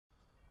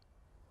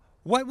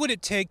What would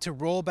it take to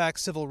roll back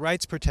civil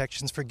rights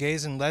protections for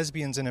gays and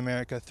lesbians in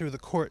America through the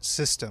court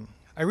system?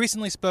 I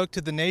recently spoke to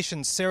The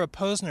Nation's Sarah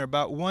Posner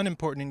about one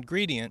important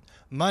ingredient,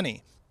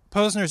 money.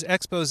 Posner's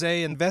expose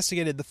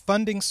investigated the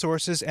funding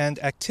sources and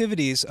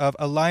activities of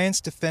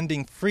Alliance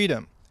Defending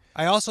Freedom.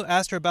 I also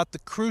asked her about the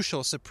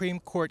crucial Supreme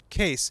Court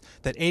case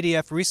that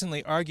ADF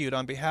recently argued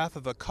on behalf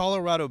of a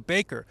Colorado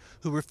baker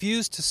who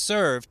refused to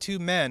serve two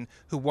men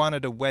who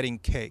wanted a wedding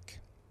cake.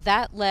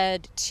 That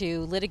led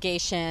to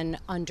litigation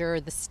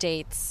under the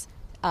state's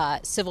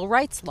civil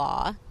rights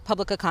law,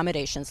 public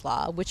accommodations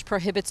law, which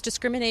prohibits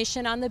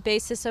discrimination on the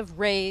basis of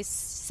race,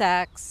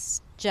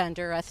 sex,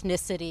 gender,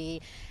 ethnicity,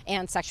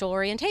 and sexual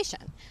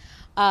orientation.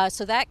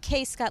 So that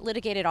case got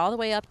litigated all the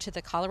way up to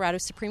the Colorado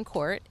Supreme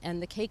Court,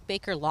 and the cake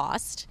baker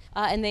lost.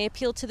 And they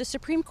appealed to the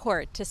Supreme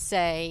Court to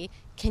say,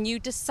 can you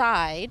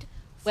decide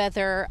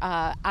whether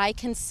I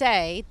can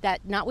say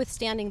that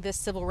notwithstanding this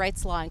civil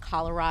rights law in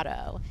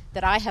Colorado,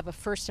 that I have a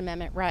First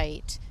Amendment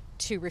right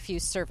to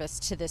refuse service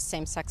to this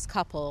same-sex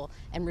couple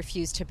and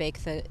refuse to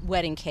bake the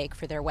wedding cake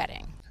for their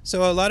wedding.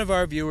 So a lot of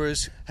our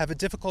viewers have a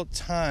difficult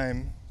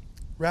time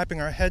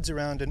wrapping our heads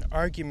around an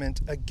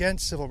argument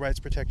against civil rights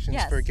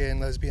protections for gay and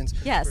lesbians.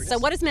 Yes. So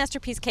what is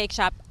Masterpiece Cake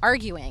Shop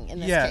arguing in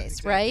this case,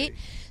 exactly. right?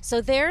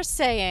 So they're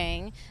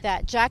saying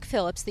that Jack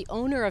Phillips, the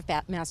owner of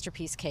that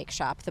Masterpiece Cake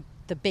Shop, the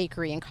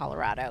bakery in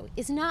Colorado,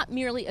 is not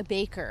merely a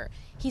baker.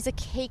 He's a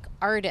cake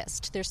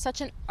artist. There's such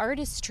an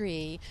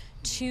artistry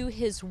to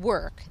his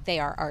work, they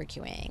are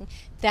arguing,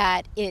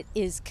 that it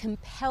is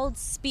compelled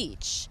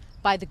speech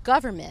by the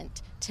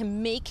government to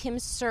make him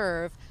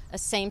serve a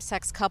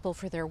same-sex couple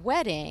for their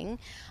wedding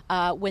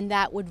when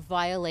that would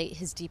violate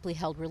his deeply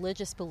held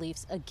religious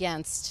beliefs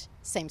against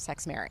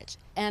same-sex marriage.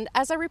 And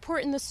as I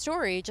report in the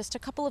story, just a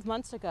couple of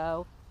months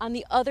ago, on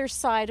the other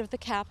side of the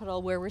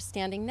Capitol where we're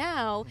standing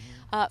now,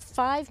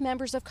 5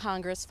 members of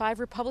Congress, 5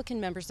 Republican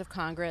members of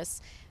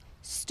Congress,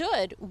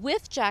 stood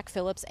with Jack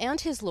Phillips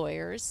and his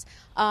lawyers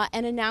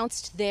and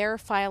announced their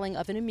filing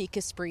of an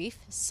amicus brief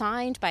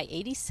signed by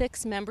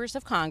 86 members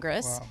of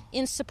Congress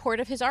in support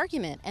of his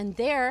argument. And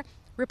there,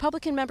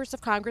 Republican members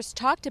of Congress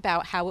talked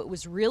about how it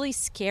was really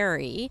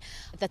scary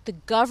that the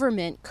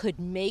government could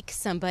make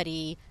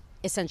somebody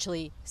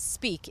essentially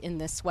speak in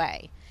this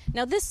way.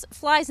 Now, this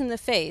flies in the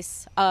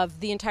face of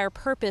the entire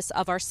purpose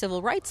of our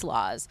civil rights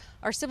laws.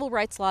 Our civil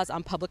rights laws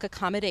on public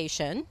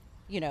accommodation,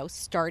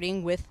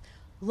 starting with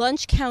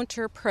lunch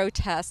counter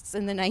protests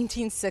in the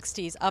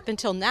 1960s up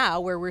until now,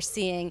 where we're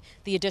seeing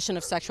the addition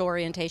of sexual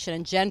orientation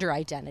and gender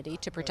identity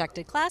to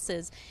protected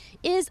classes,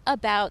 is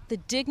about the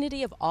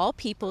dignity of all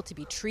people to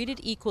be treated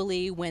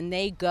equally when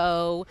they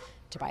go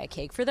to buy a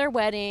cake for their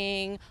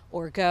wedding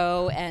or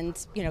go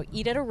and,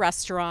 eat at a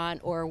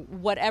restaurant or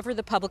whatever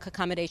the public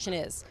accommodation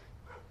is.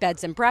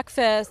 Beds and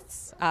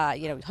breakfasts,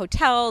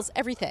 hotels,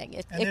 everything.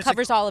 It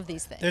covers all of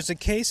these things. There's a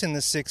case in the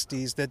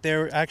 60s that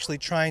they're actually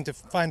trying to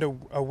find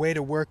a way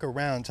to work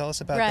around. Tell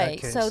us about that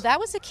case. Right. So that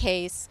was a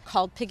case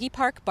called Piggy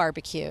Park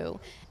Barbecue.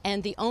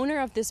 And the owner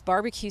of this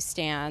barbecue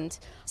stand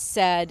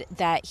said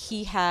that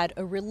he had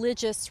a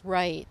religious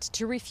right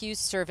to refuse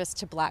service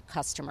to black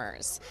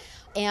customers.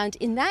 And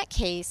in that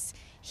case,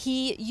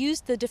 he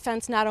used the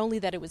defense not only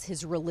that it was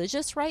his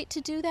religious right to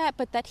do that,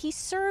 but that he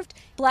served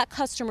black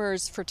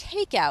customers for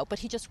takeout, but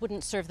he just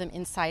wouldn't serve them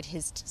inside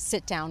his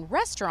sit-down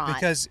restaurant.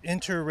 Because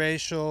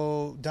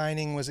interracial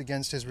dining was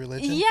against his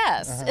religion?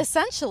 Yes,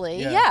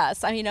 essentially,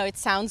 yes. I mean, it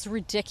sounds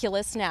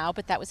ridiculous now,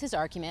 but that was his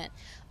argument.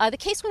 The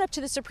case went up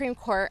to the Supreme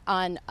Court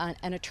on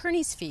an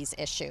attorney's fees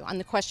issue, on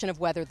the question of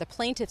whether the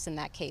plaintiffs in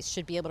that case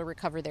should be able to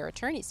recover their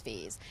attorney's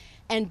fees.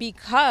 And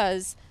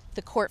because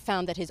the court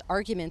found that his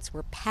arguments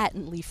were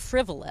patently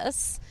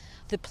frivolous,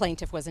 the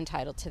plaintiff was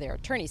entitled to their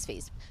attorney's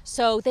fees.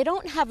 So they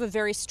don't have a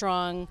very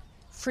strong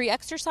free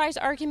exercise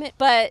argument,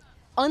 but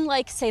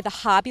unlike, say, the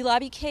Hobby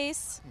Lobby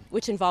case,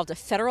 which involved a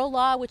federal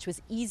law, which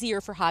was easier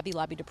for Hobby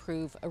Lobby to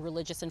prove a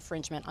religious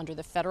infringement under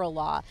the federal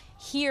law,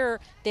 here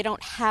they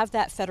don't have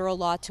that federal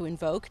law to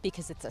invoke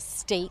because it's a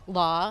state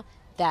law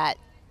that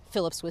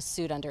Phillips was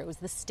sued under. It was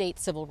the state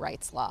civil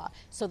rights law.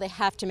 So they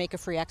have to make a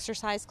free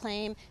exercise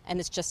claim,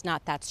 and it's just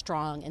not that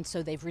strong. And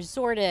so they've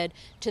resorted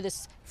to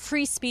this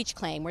free speech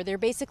claim where they're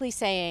basically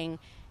saying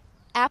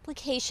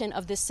application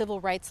of the civil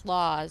rights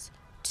laws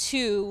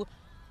to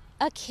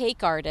a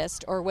cake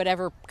artist or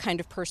whatever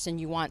kind of person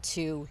you want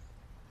to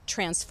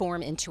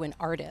transform into an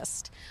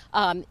artist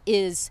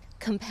is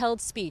compelled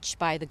speech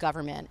by the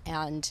government.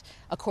 And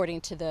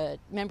according to the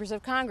members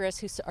of Congress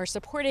who are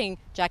supporting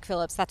Jack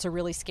Phillips, that's a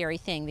really scary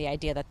thing, the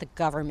idea that the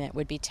government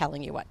would be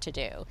telling you what to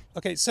do.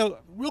 Okay, so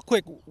real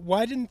quick,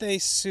 why didn't they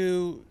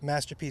sue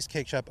Masterpiece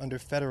Cake Shop under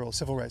federal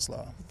civil rights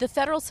law? The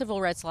federal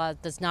civil rights law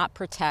does not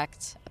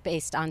protect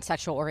based on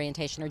sexual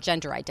orientation or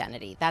gender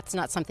identity. That's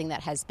not something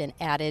that has been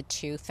added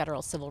to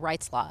federal civil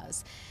rights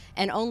laws.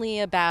 And only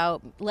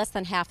about less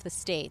than half the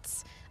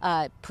states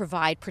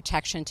provide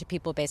protection to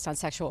people based on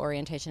sexual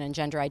orientation and and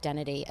gender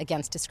identity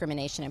against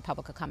discrimination in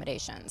public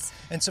accommodations.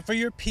 And so for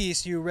your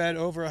piece, you read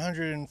over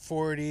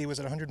 140, was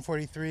it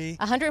 143?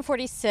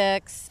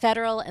 146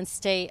 federal and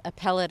state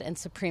appellate and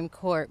Supreme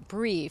Court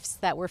briefs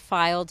that were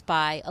filed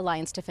by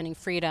Alliance Defending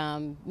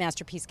Freedom,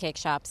 Masterpiece Cake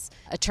Shop's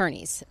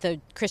attorneys, the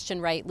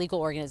Christian right legal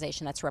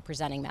organization that's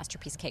representing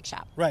Masterpiece Cake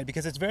Shop. Right,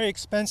 because it's very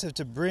expensive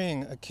to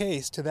bring a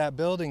case to that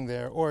building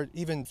there, or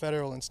even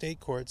federal and state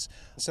courts.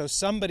 So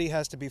somebody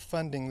has to be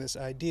funding this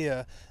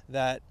idea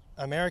that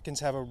Americans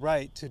have a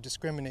right to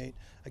discriminate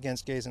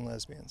against gays and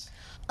lesbians.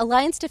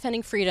 Alliance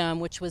Defending Freedom,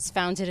 which was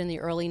founded in the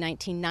early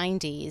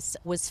 1990s,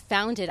 was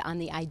founded on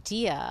the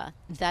idea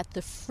that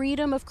the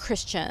freedom of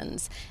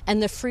Christians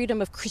and the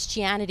freedom of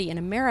Christianity in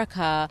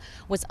America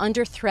was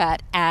under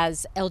threat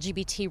as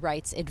LGBT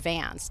rights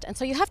advanced. And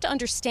so you have to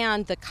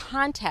understand the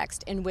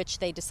context in which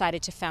they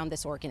decided to found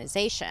this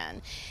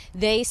organization.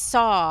 They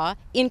saw,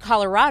 in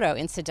Colorado,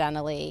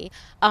 incidentally,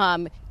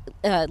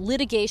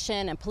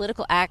 litigation and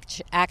political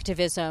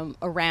activism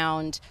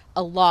around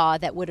a law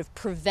that would have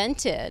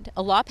prevented,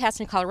 a law passed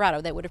in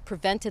Colorado that would have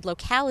prevented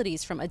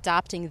localities from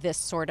adopting this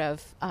sort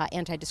of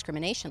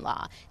anti-discrimination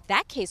law.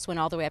 That case went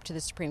all the way up to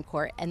the Supreme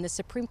Court, and the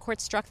Supreme Court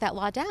struck that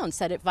law down,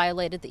 said it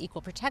violated the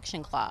Equal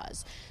Protection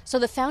Clause. So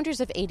the founders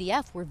of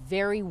ADF were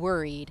very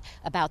worried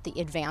about the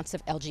advance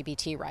of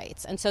LGBT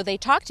rights. And so they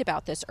talked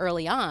about this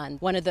early on.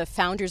 One of the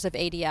founders of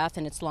ADF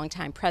and its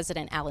longtime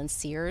president, Alan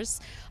Sears,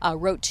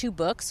 wrote 2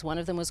 books. One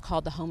of them was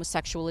called The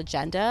Homosexual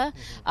Agenda,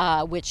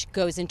 which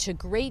goes into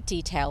great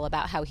detail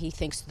about how he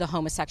thinks the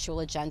homosexual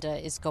agenda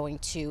is going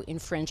to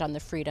infringe on the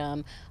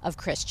freedom of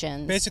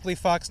Christians. Basically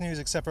Fox News,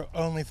 except for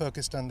only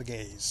focused on the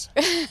gays.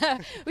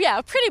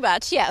 Yeah, pretty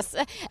much, yes.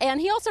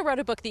 And he also wrote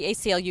a book, The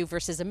ACLU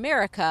versus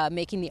America,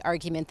 making the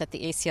argument that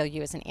the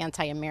ACLU is an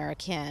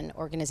anti-American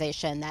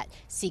organization that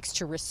seeks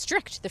to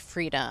restrict the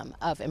freedom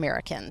of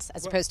Americans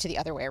as opposed to the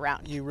other way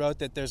around. You wrote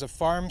that there's a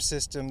farm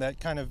system that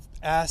kind of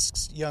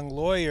asks young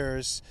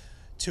lawyers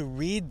to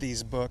read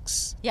these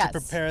books to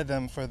prepare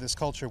them for this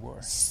culture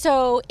war.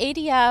 So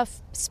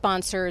ADF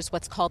sponsors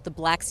what's called the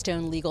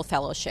Blackstone Legal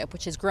Fellowship,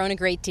 which has grown a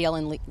great deal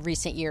in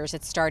recent years.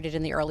 It started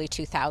in the early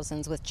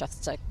 2000s with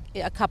just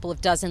a couple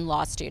of dozen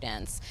law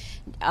students.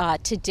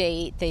 To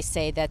date, they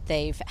say that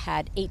they've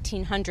had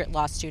 1,800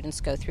 law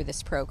students go through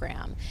this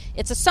program.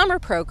 It's a summer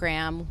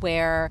program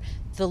where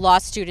the law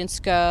students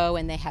go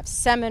and they have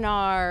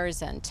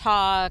seminars and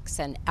talks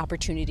and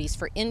opportunities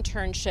for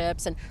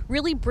internships, and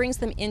really brings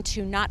them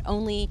into not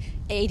only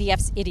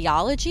ADF's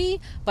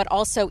ideology, but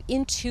also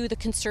into the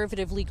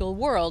conservative legal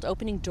world,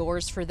 opening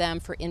doors for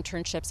them for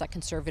internships at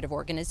conservative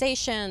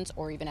organizations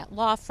or even at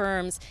law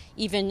firms,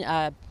 even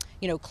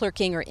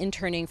clerking or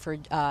interning for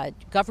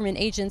government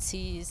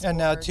agencies. And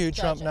now 2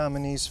 Trump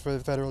nominees for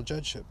the federal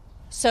judgeship.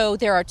 So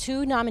there are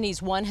 2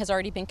 nominees. One has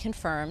already been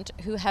confirmed,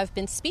 who have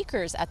been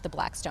speakers at the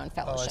Blackstone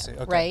Fellowship. Oh, I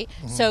see. Okay. Right?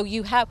 Mm-hmm. So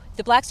you have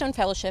the Blackstone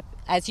Fellowship,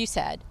 as you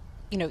said,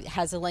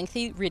 has a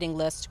lengthy reading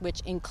list, which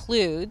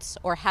includes,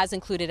 or has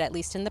included at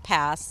least in the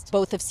past,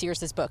 both of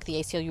Sears's book, The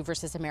ACLU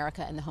versus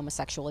America and The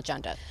Homosexual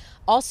Agenda.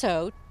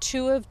 Also,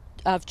 2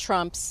 of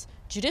Trump's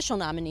judicial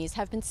nominees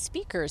have been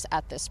speakers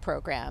at this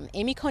program.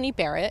 Amy Coney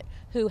Barrett,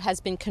 who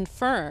has been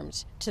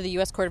confirmed to the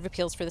U.S. Court of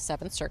Appeals for the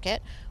Seventh Circuit,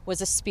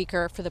 was a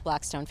speaker for the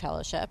Blackstone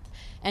Fellowship.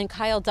 And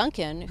Kyle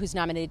Duncan, who's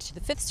nominated to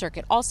the Fifth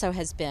Circuit, also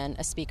has been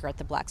a speaker at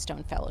the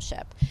Blackstone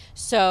Fellowship.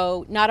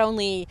 So not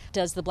only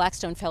does the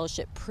Blackstone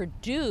Fellowship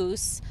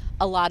produce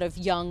a lot of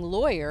young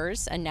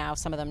lawyers, and now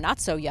some of them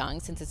not so young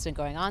since it's been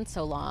going on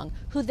so long,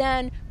 who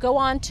then go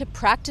on to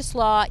practice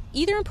law,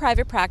 either in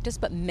private practice,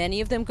 but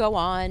many of them go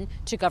on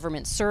to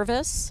government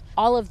service.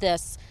 All of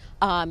this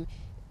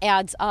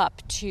adds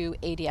up to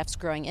ADF's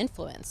growing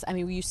influence. I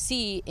mean, you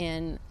see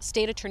in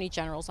state attorney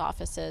general's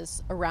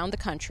offices around the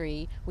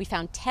country, we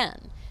found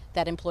 10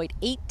 that employed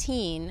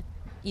 18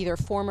 either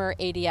former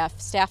ADF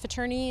staff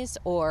attorneys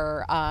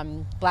or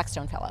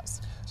Blackstone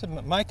fellows. So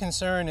my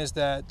concern is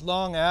that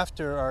long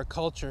after our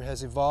culture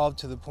has evolved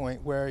to the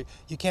point where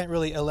you can't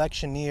really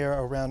electioneer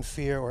around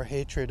fear or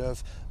hatred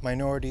of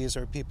minorities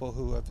or people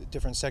who have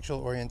different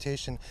sexual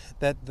orientation,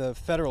 that the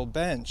federal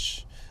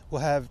bench will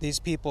have these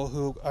people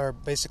who are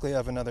basically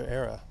of another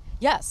era.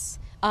 Yes.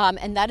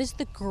 And that is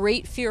the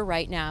great fear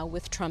right now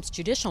with Trump's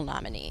judicial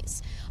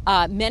nominees.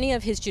 Many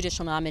of his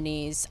judicial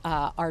nominees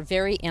are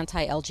very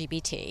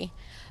anti-LGBT.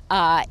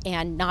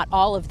 And not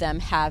all of them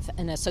have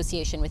an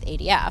association with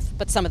ADF,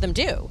 but some of them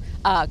do.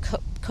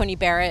 Coney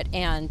Barrett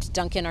and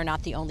Duncan are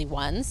not the only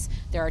ones.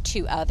 There are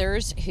 2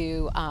 others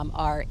who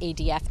are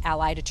ADF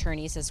allied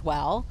attorneys as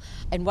well.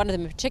 And one of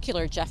them in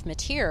particular, Jeff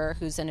Mateer,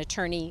 who's an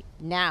attorney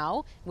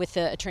now with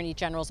the Attorney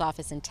General's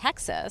office in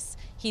Texas.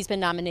 He's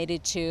been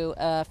nominated to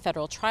a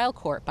federal trial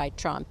court by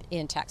Trump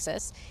in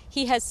Texas.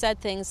 He has said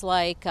things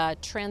like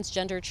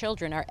transgender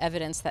children are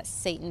evidence that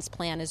Satan's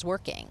plan is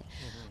working.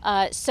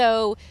 Mm-hmm.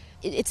 So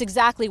it's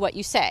exactly what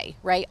you say,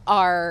 right?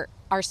 Our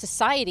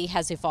society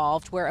has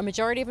evolved where a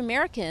majority of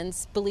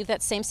Americans believe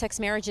that same-sex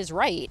marriage is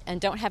right and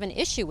don't have an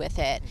issue with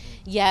it.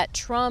 Yet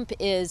Trump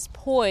is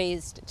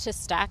poised to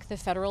stack the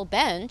federal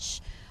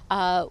bench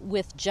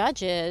with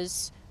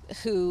judges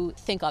who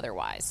think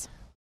otherwise.